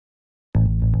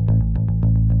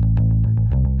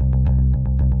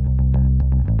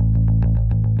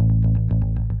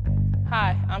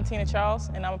I'm Tina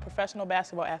Charles, and I'm a professional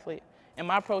basketball athlete. And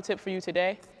my pro tip for you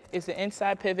today is the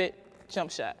inside pivot jump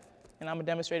shot. And I'm going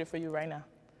to demonstrate it for you right now.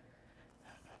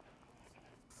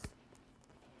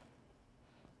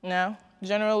 Now,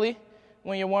 generally,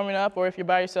 when you're warming up or if you're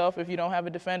by yourself, if you don't have a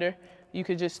defender, you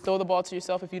could just throw the ball to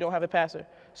yourself if you don't have a passer.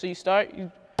 So you start,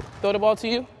 you throw the ball to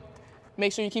you,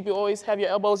 make sure you always have your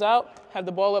elbows out, have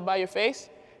the ball up by your face,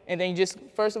 and then you just,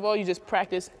 first of all, you just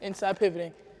practice inside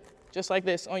pivoting, just like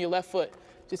this on your left foot.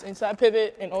 Just inside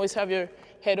pivot and always have your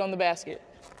head on the basket.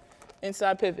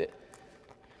 Inside pivot.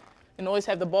 And always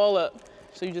have the ball up.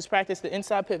 So you just practice the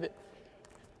inside pivot.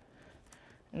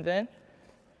 And then,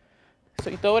 so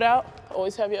you throw it out,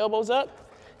 always have your elbows up,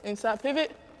 inside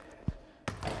pivot,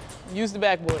 use the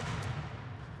backboard.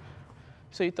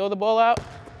 So you throw the ball out,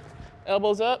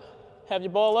 elbows up, have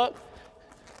your ball up,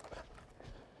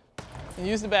 and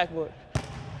use the backboard.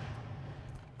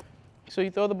 So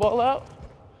you throw the ball out,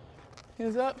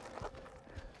 hands up,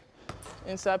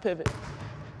 inside pivot.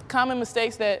 Common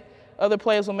mistakes that other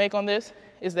players will make on this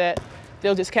is that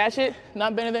they'll just catch it,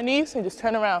 not bending their knees, and just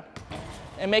turn around,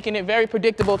 and making it very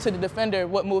predictable to the defender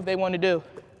what move they want to do.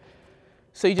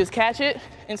 So you just catch it,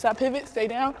 inside pivot, stay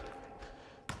down,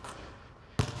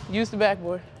 use the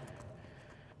backboard.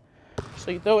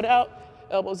 So you throw it out,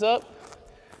 elbows up,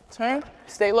 turn,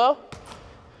 stay low,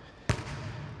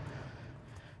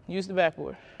 use the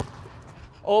backboard.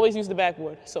 Always use the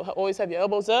backboard. So always have your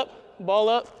elbows up, ball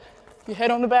up, your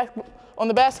head on the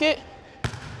basket,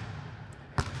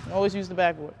 and always use the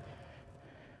backboard.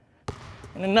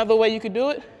 And another way you could do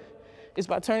it is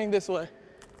by turning this way.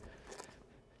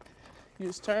 You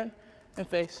just turn and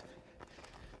face.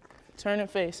 Turn and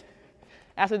face.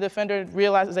 After the defender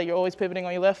realizes that you're always pivoting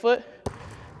on your left foot,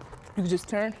 you can just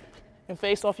turn and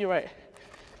face off your right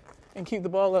and keep the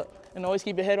ball up and always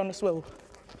keep your head on the swivel.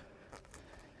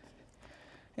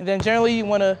 And then generally you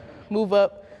want to move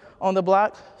up on the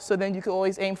block, so then you can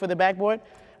always aim for the backboard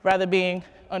rather being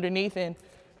underneath and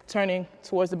turning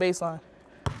towards the baseline.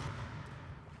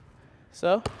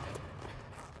 So,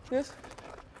 this,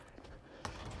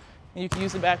 and you can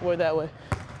use the backboard that way.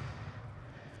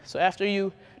 So after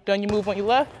you've done your move on your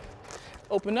left,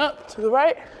 open up to the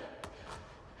right.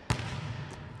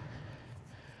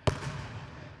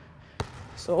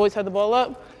 So always have the ball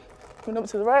up, open up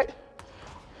to the right,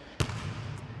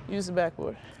 use the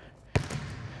backboard.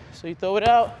 So you throw it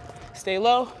out, stay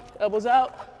low, elbows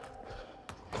out,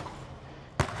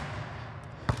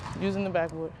 using the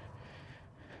backboard.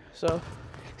 So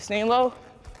staying low,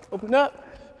 open up,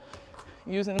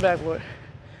 using the backboard.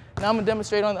 Now I'm gonna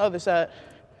demonstrate on the other side.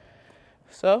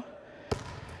 So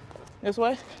this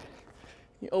way,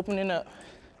 you're opening up,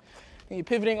 and you're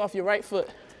pivoting off your right foot,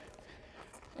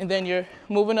 and then you're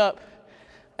moving up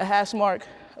a hash mark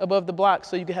above the block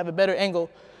so you can have a better angle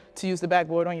to use the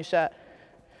backboard on your shot.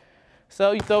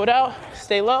 So you throw it out,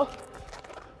 stay low.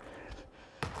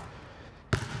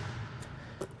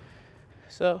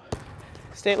 So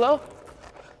stay low.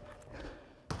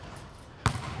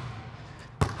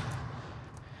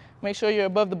 Make sure you're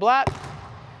above the block.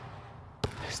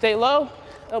 Stay low,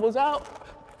 elbows out.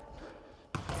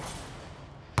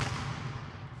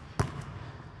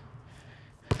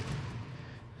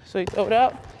 So you throw it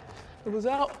out, elbows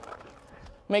out.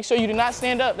 Make sure you do not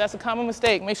stand up. That's a common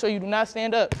mistake. Make sure you do not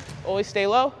stand up. Always stay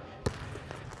low.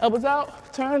 Elbows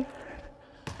out, turn,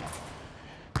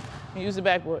 and use the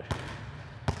backboard.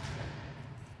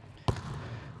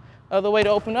 Other way to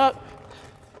open up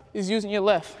is using your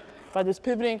left by just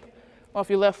pivoting off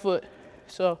your left foot.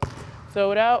 So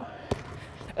throw it out,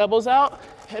 elbows out,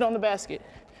 head on the basket,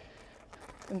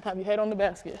 and have your head on the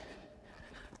basket.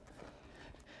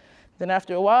 Then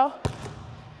after a while,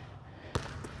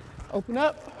 open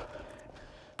up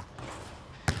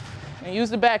and use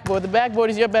the backboard. The backboard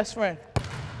is your best friend.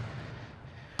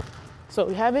 So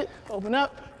we have it, open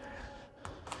up,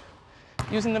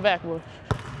 using the backboard.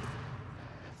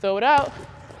 Throw it out,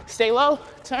 stay low,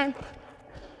 turn,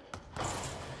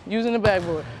 using the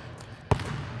backboard.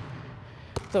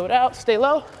 Throw it out, stay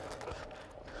low,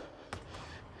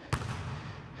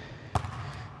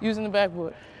 using the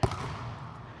backboard.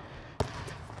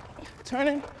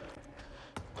 Turning,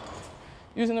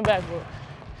 using the backboard.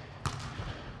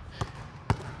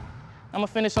 I'm gonna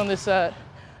finish on this side.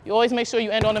 You always make sure you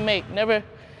end on the make. Never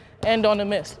end on the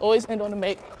miss. Always end on the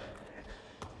make.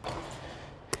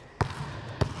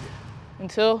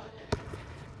 Until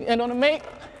you end on the make.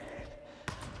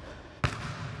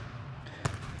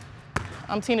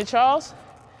 I'm Tina Charles.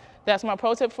 That's my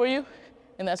pro tip for you.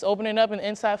 And that's opening up an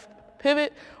inside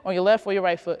pivot on your left or your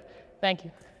right foot. Thank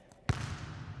you.